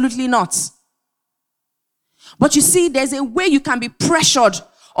 Absolutely not. But you see, there's a way you can be pressured,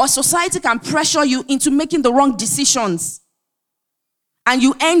 or society can pressure you into making the wrong decisions. And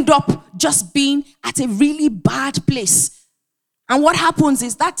you end up just being at a really bad place. And what happens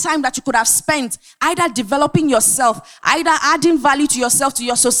is that time that you could have spent either developing yourself, either adding value to yourself, to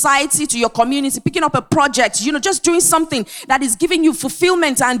your society, to your community, picking up a project, just doing something that is giving you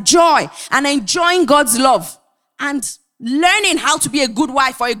fulfillment and joy and enjoying God's love. And learning how to be a good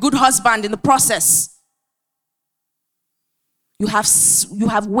wife or a good husband in the process. You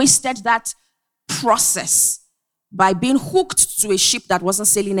have wasted that process by being hooked to a ship that wasn't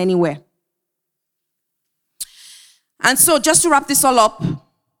sailing anywhere. And so just to wrap this all up,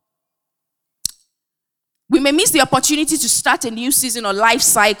 we may miss the opportunity to start a new season or life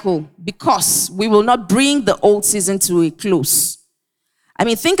cycle because we will not bring the old season to a close. I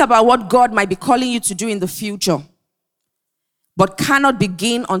mean, think about what God might be calling you to do in the future, but cannot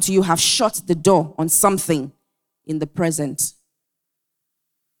begin until you have shut the door on something in the present.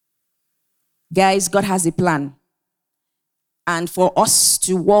 Guys, God has a plan. And for us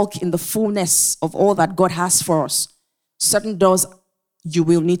to walk in the fullness of all that God has for us, certain doors you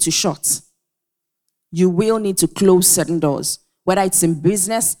will need to shut. You will need to close certain doors, whether it's in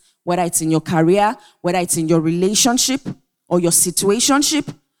business, whether it's in your career, whether it's in your relationship or your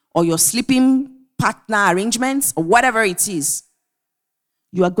situationship or your sleeping partner arrangements or whatever it is.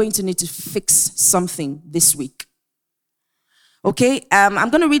 You are going to need to fix something this week. Okay, I'm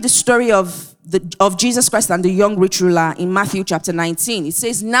going to read the story of Jesus Christ and the young rich ruler in Matthew chapter 19. It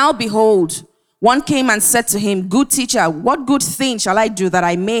says, "Now behold, one came and said to him, 'Good teacher, what good thing shall I do that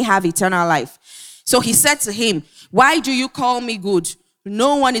I may have eternal life?' So he said to him, 'Why do you call me good?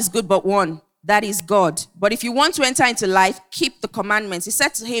 No one is good but one, that is God. But if you want to enter into life, keep the commandments.' He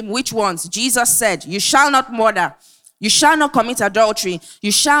said to him, 'Which ones?' Jesus said, 'You shall not murder. You shall not commit adultery.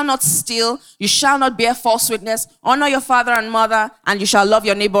 You shall not steal. You shall not bear false witness. Honor your father and mother, and you shall love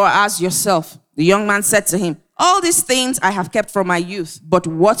your neighbor as yourself.' The young man said to him, 'All these things I have kept from my youth, but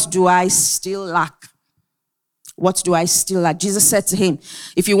what do I still lack?' What do I still lack? Jesus said to him,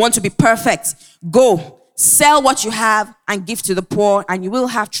 'If you want to be perfect, go, sell what you have and give to the poor, and you will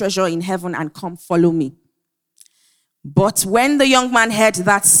have treasure in heaven, and come follow me.' But when the young man heard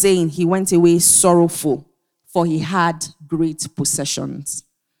that saying, he went away sorrowful, for he had great possessions."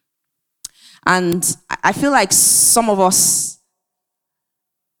 And I feel like some of us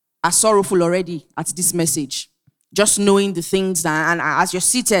are sorrowful already at this message. Just knowing the things that, and as you're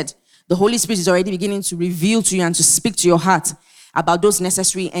seated, the Holy Spirit is already beginning to reveal to you and to speak to your heart about those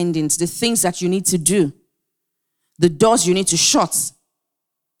necessary endings, the things that you need to do, the doors you need to shut.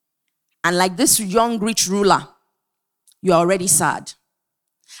 And like this young rich ruler, you're already sad.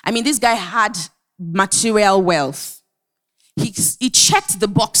 I mean, this guy had material wealth. He checked the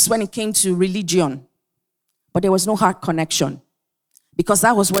box when it came to religion, but there was no heart connection, because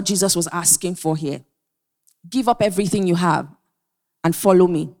that was what Jesus was asking for here. Give up everything you have and follow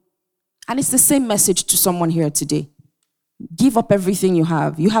me. And it's the same message to someone here today. Give up everything you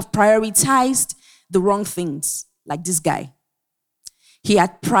have. You have prioritized the wrong things, like this guy. He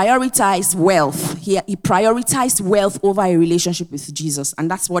had prioritized wealth. He prioritized wealth over a relationship with Jesus, and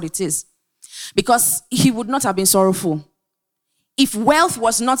that's what it is. Because he would not have been sorrowful if wealth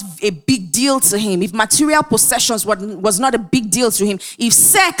was not a big deal to him, if material possessions was not a big deal to him, if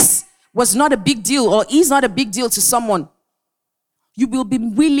sex was not a big deal or is not a big deal to someone. You will be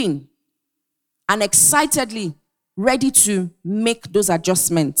willing and excitedly ready to make those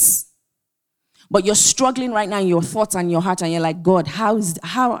adjustments. But you're struggling right now in your thoughts and your heart, and you're like, God,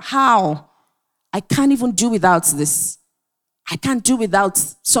 how? I can't even do without this. I can't do without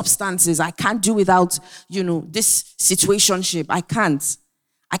substances. I can't do without, this situationship. I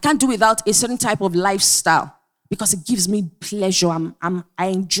can't do without a certain type of lifestyle because it gives me pleasure. I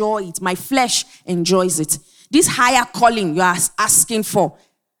enjoy it. My flesh enjoys it. This higher calling you are asking for,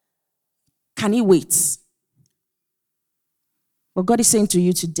 can it wait? What God is saying to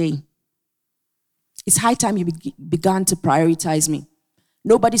you today, it's high time you began to prioritize me.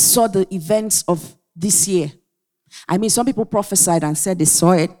 Nobody saw the events of this year. I mean, some people prophesied and said they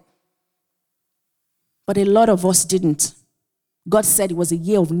saw it, but a lot of us didn't. God said it was a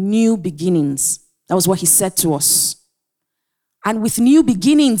year of new beginnings. That was what he said to us. And with new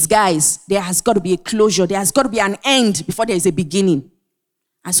beginnings, guys, there has got to be a closure. There has got to be an end before there is a beginning.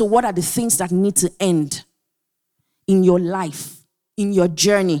 And so what are the things that need to end in your life, in your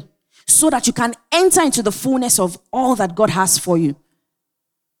journey, so that you can enter into the fullness of all that God has for you?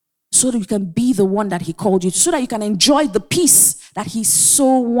 So that you can be the one that he called you, so that you can enjoy the peace that he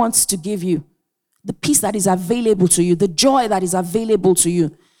so wants to give you, the peace that is available to you, the joy that is available to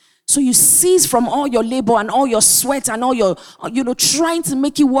you. So you cease from all your labor and all your sweat and all your, trying to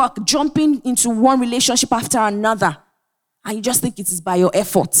make it work, jumping into one relationship after another. And you just think it is by your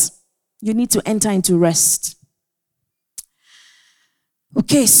efforts. You need to enter into rest.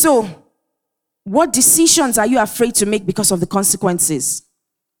 Okay, so what decisions are you afraid to make because of the consequences?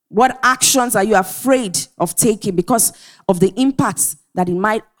 What actions are you afraid of taking because of the impacts that it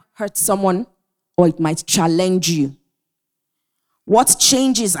might hurt someone or it might challenge you? What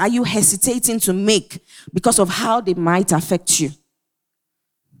changes are you hesitating to make because of how they might affect you?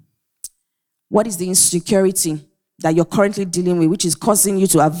 What is the insecurity that you're currently dealing with, which is causing you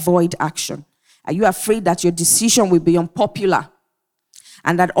to avoid action? Are you afraid that your decision will be unpopular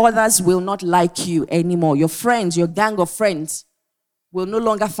and that others will not like you anymore? Your friends, your gang of friends will no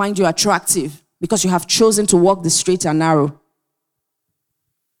longer find you attractive because you have chosen to walk the straight and narrow.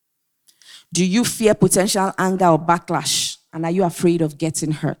 Do you fear potential anger or backlash? And are you afraid of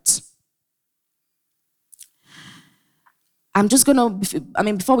getting hurt? I'm just going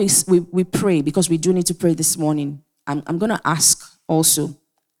to, before we pray, because we do need to pray this morning, I'm going to ask also.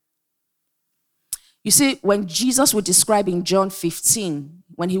 You see, when Jesus would describe in John 15,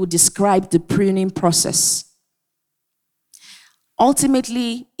 when he would describe the pruning process,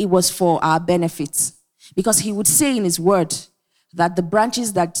 ultimately it was for our benefit. Because he would say in his word that the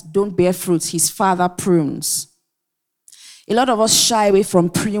branches that don't bear fruit, his Father prunes. A lot of us shy away from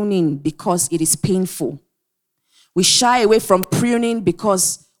pruning because it is painful. We shy away from pruning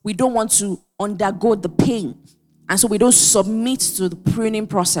because we don't want to undergo the pain. And so we don't submit to the pruning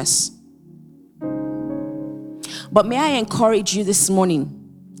process. But may I encourage you this morning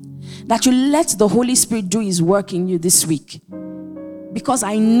that you let the Holy Spirit do his work in you this week. Because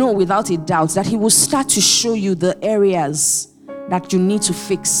I know without a doubt that he will start to show you the areas that you need to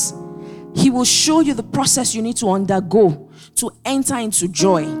fix. He will show you the process you need to undergo to enter into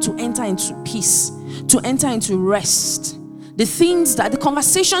joy, to enter into peace, to enter into rest. The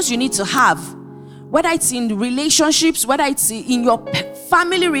conversations you need to have, whether it's in relationships, whether it's in your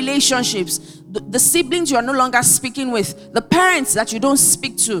family relationships, the siblings you are no longer speaking with, the parents that you don't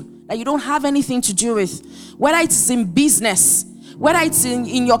speak to, that you don't have anything to do with, whether it's in business, whether it's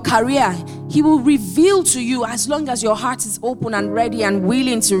in your career, he will reveal to you as long as your heart is open and ready and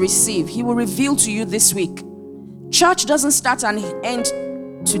willing to receive. He will reveal to you this week. Church doesn't start and end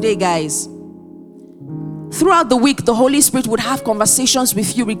today, guys. Throughout the week, the Holy Spirit would have conversations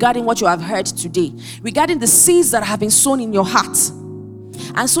with you regarding what you have heard today, regarding the seeds that have been sown in your heart.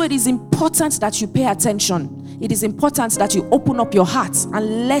 And so it is important that you pay attention. It is important that you open up your heart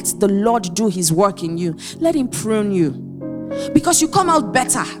and let the Lord do his work in you. Let him prune you. Because you come out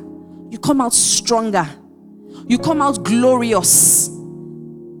better. You come out stronger. You come out glorious.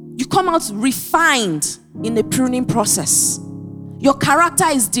 You come out refined in the pruning process. Your character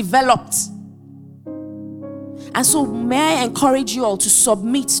is developed. And so may I encourage you all to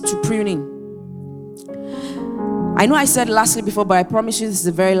submit to pruning. I know I said lastly before, but I promise you this is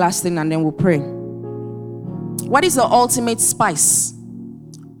the very last thing and then we'll pray. What is the ultimate spice?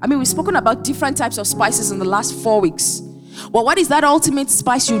 We've spoken about different types of spices in the last 4 weeks. Well, what is that ultimate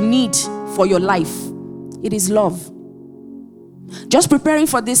spice you need for your life? It is love. Just preparing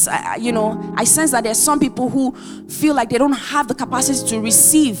for this, I sense that there are some people who feel like they don't have the capacity to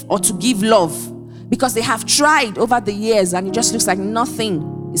receive or to give love because they have tried over the years and it just looks like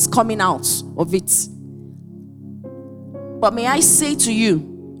nothing is coming out of it. But may I say to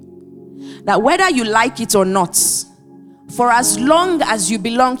you that whether you like it or not, for as long as you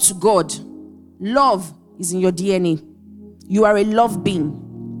belong to God, love is in your DNA. You are a love being.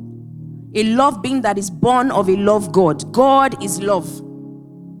 A love being that is born of a love God. God is love.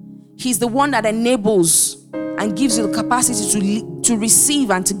 He's the one that enables and gives you the capacity to receive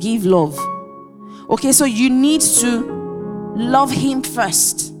and to give love. Okay, so you need to love him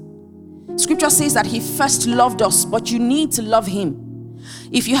first. Scripture says that he first loved us, but you need to love him.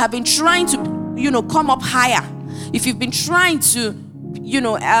 If you have been trying to, come up higher, if you've been trying to,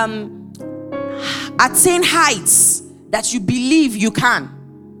 attain heights that you believe you can,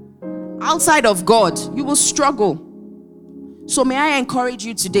 outside of God, you will struggle. So may I encourage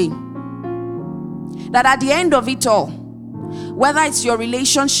you today that at the end of it all, whether it's your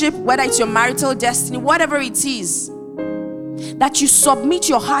relationship, whether it's your marital destiny, whatever it is, that you submit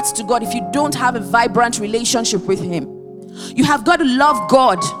your heart to God. If you don't have a vibrant relationship with him, you have got to love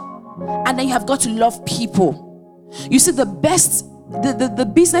God and then you have got to love people. You see, the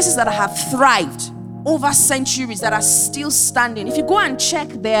businesses that have thrived over centuries, that are still standing, if you go and check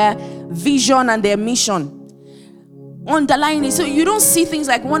their vision and their mission, underlying it, so you don't see things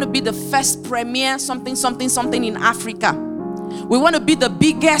like we want to be the first premier something in Africa, we want to be the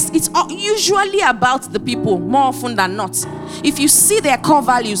biggest. It's usually about the people more often than not. If you see their core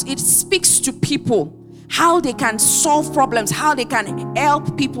values, it speaks to people, how they can solve problems, how they can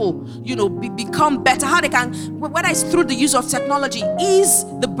help people, become better, how they can, whether it's through the use of technology, ease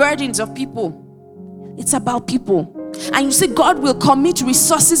the burdens of people. It's about people. And you see, God will commit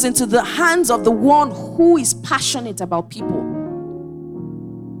resources into the hands of the one who is passionate about people.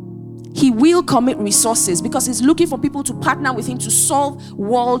 He will commit resources because he's looking for people to partner with him to solve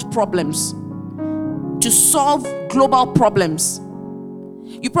world problems, to solve global problems.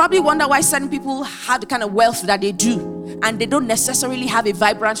 You probably wonder why certain people have the kind of wealth that they do and they don't necessarily have a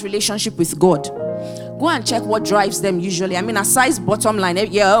vibrant relationship with God. Go and check what drives them usually. I mean, aside bottom line,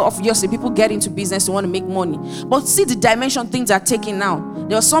 yeah, obviously people get into business to want to make money. But see the dimension things are taking now.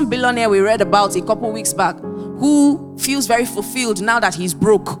 There was some billionaire we read about a couple weeks back who feels very fulfilled now that he's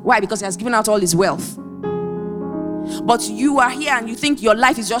broke. Why? Because he has given out all his wealth. But you are here and you think your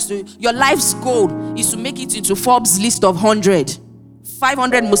life is your life's goal is to make it into Forbes list of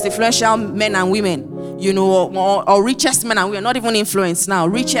 500 most influential men and women, you know, or richest men and women, not even influence now,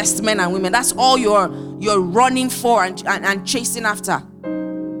 richest men and women. That's all you're running for and chasing after.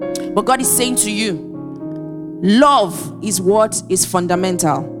 But God is saying to you, love is what is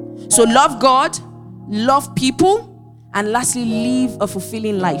fundamental. So love God, love people, and lastly, live a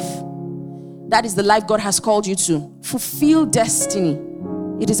fulfilling life. That is the life God has called you to. Fulfill destiny.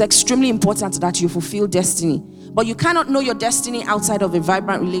 It is extremely important that you fulfill destiny. But you cannot know your destiny outside of a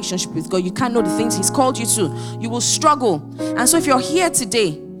vibrant relationship with God. You can't know the things he's called you to. You will struggle. And so if you're here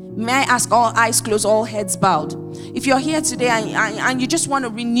today, may I ask, all eyes closed, all heads bowed. If you're here today and you just want to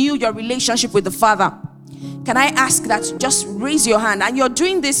renew your relationship with the Father, can I ask that you just raise your hand? And you're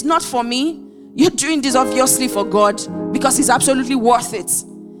doing this not for me. You're doing this obviously for God because he's absolutely worth it.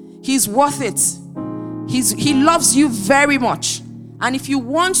 He's worth it. He loves you very much. And if you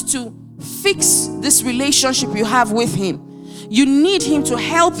want to fix this relationship you have with him, you need him to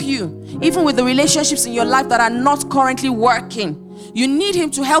help you, even with the relationships in your life that are not currently working. You need him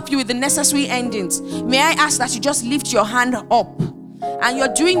to help you with the necessary endings. May I ask that you just lift your hand up? And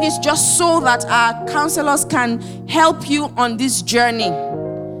you're doing this just so that our counselors can help you on this journey.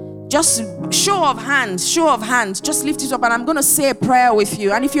 Just show of hands, just lift it up, and I'm going to say a prayer with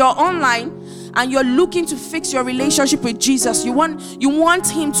you. And if you're online and you're looking to fix your relationship with Jesus, you want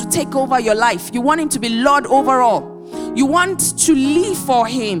him to take over your life. You want him to be Lord over all. You want to live for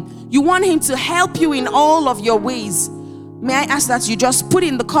him. You want him to help you in all of your ways. May I ask that you just put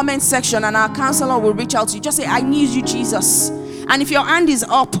in the comment section and our counselor will reach out to you. Just say, I need you, Jesus. And if your hand is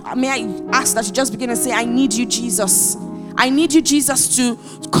up, may I ask that you just begin to say, I need you, Jesus. I need you, Jesus, to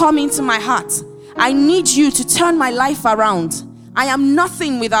come into my heart. I need you to turn my life around. I am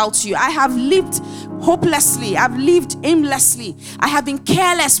nothing without you. I have lived hopelessly. I've lived aimlessly. I have been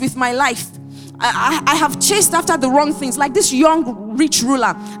careless with my life. I have chased after the wrong things, like this young rich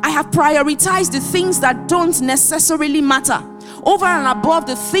ruler. I have prioritized the things that don't necessarily matter over and above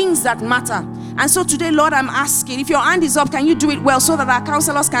the things that matter. And so today, Lord, I'm asking, if your hand is up, can you do it well so that our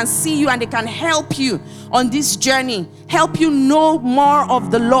counselors can see you and they can help you on this journey, help you know more of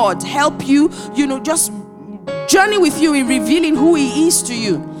the Lord, help you, just journey with you in revealing who he is to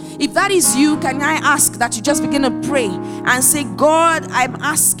you. If that is you, can I ask that you just begin to pray and say, God, I'm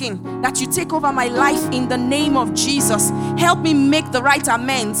asking that you take over my life in the name of Jesus. Help me make the right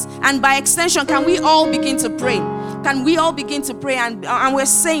amends. And by extension, can we all begin to pray? Can we all begin to pray? And we're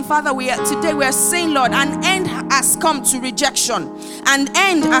saying, Father, today we're saying, Lord, an end has come to rejection. An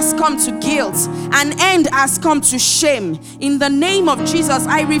end has come to guilt. An end has come to shame. In the name of Jesus,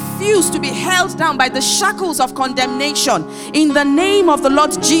 I refuse to be held down by the shackles of condemnation. In the name of the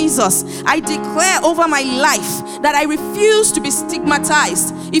Lord Jesus, I declare over my life that I refuse to be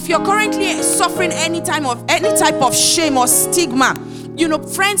stigmatized. If you're currently suffering any type of shame or stigma,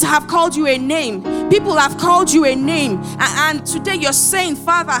 friends have called you a name. People have called you a name. And today you're saying,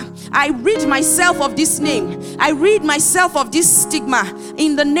 Father, I rid myself of this name. I rid myself of this stigma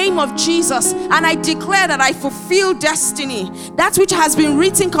in the name of Jesus. And I declare that I fulfill destiny. That which has been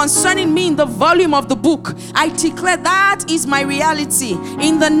written concerning me in the volume of the book, I declare that is my reality.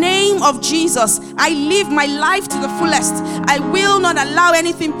 In the name of Jesus, I live my life to the fullest. I will not allow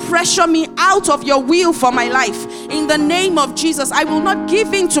anything pressure me out of your will for my life. In the name of Jesus, I will not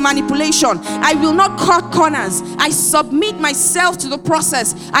give in to manipulation. I will not cut corners. I submit myself to the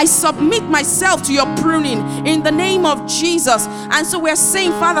process. I submit myself to your pruning in the name of Jesus. And so we're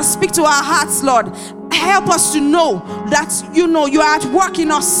saying, Father, speak to our hearts, Lord. Help us to know that you are at work in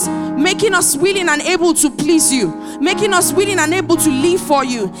us, making us willing and able to please you, making us willing and able to live for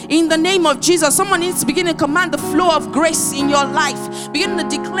you. In the name of Jesus, someone needs to begin to command the flow of grace in your life. Begin to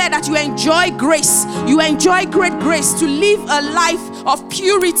declare that you enjoy grace. You enjoy great grace to live a life of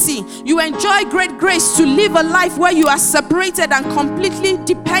purity. You enjoy great grace to live a life where you are separated and completely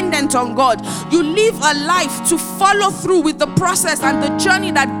dependent on God. You live a life to follow through with the process and the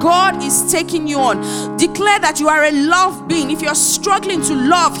journey that God is taking you on. Declare that you are a love being. If you're struggling to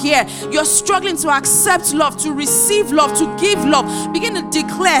love here, you're struggling to accept love, to receive love, to give love, begin to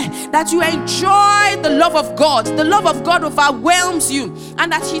declare that you enjoy the love of God. The love of God overwhelms you,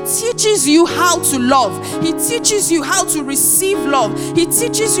 and that He teaches you how to love. He teaches you how to receive love. He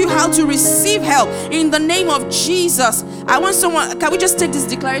teaches you how to receive help in the name of Jesus. I want someone, can we just take this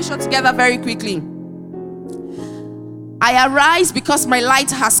declaration together very quickly? I arise because my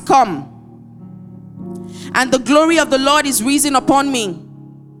light has come, and the glory of the Lord is risen upon me.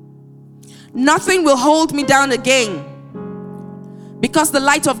 Nothing will hold me down again, because the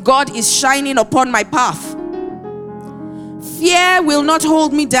light of God is shining upon my path. Fear will not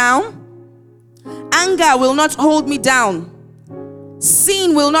hold me down. Anger will not hold me down.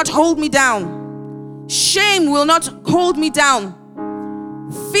 Sin will not hold me down. Shame will not hold me down.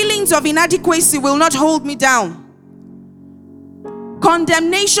 Feelings of inadequacy will not hold me down.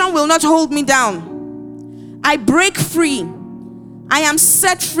 Condemnation will not hold me down. I break free. I am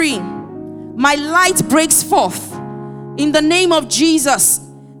set free. My light breaks forth in the name of Jesus.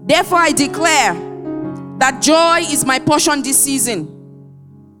 Therefore, I declare that joy is my portion this season.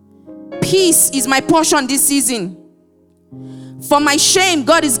 Peace is my portion this season. For my shame,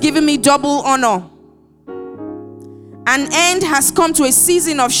 God is giving me double honor. An end has come to a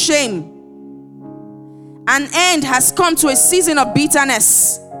season of shame. An end has come to a season of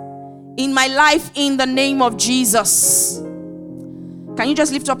bitterness in my life in the name of Jesus. Can you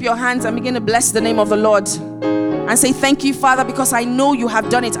just lift up your hands and begin to bless the name of the Lord and say, thank you, Father, because I know you have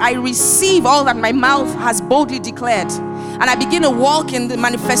done it. I receive all that my mouth has boldly declared, and I begin to walk in the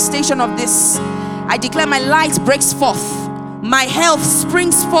manifestation of this. I declare my light breaks forth. My health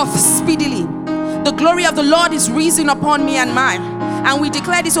springs forth speedily. The glory of the Lord is risen upon me and mine. And we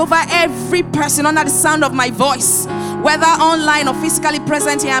declare this over every person under the sound of my voice, whether online or physically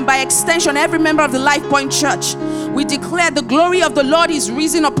present here, and by extension, every member of the Life Point Church. We declare the glory of the Lord is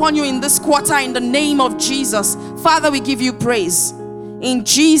risen upon you in this quarter in the name of Jesus. Father, we give you praise. In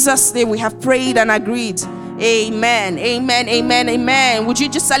Jesus' name we have prayed and agreed. Amen, amen, amen, amen. Would you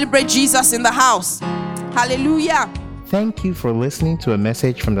just celebrate Jesus in the house? Hallelujah. Thank you for listening to a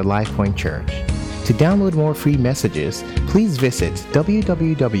message from the Life Point Church. To download more free messages, please visit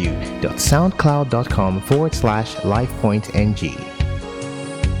www.soundcloud.com/LifePointNG.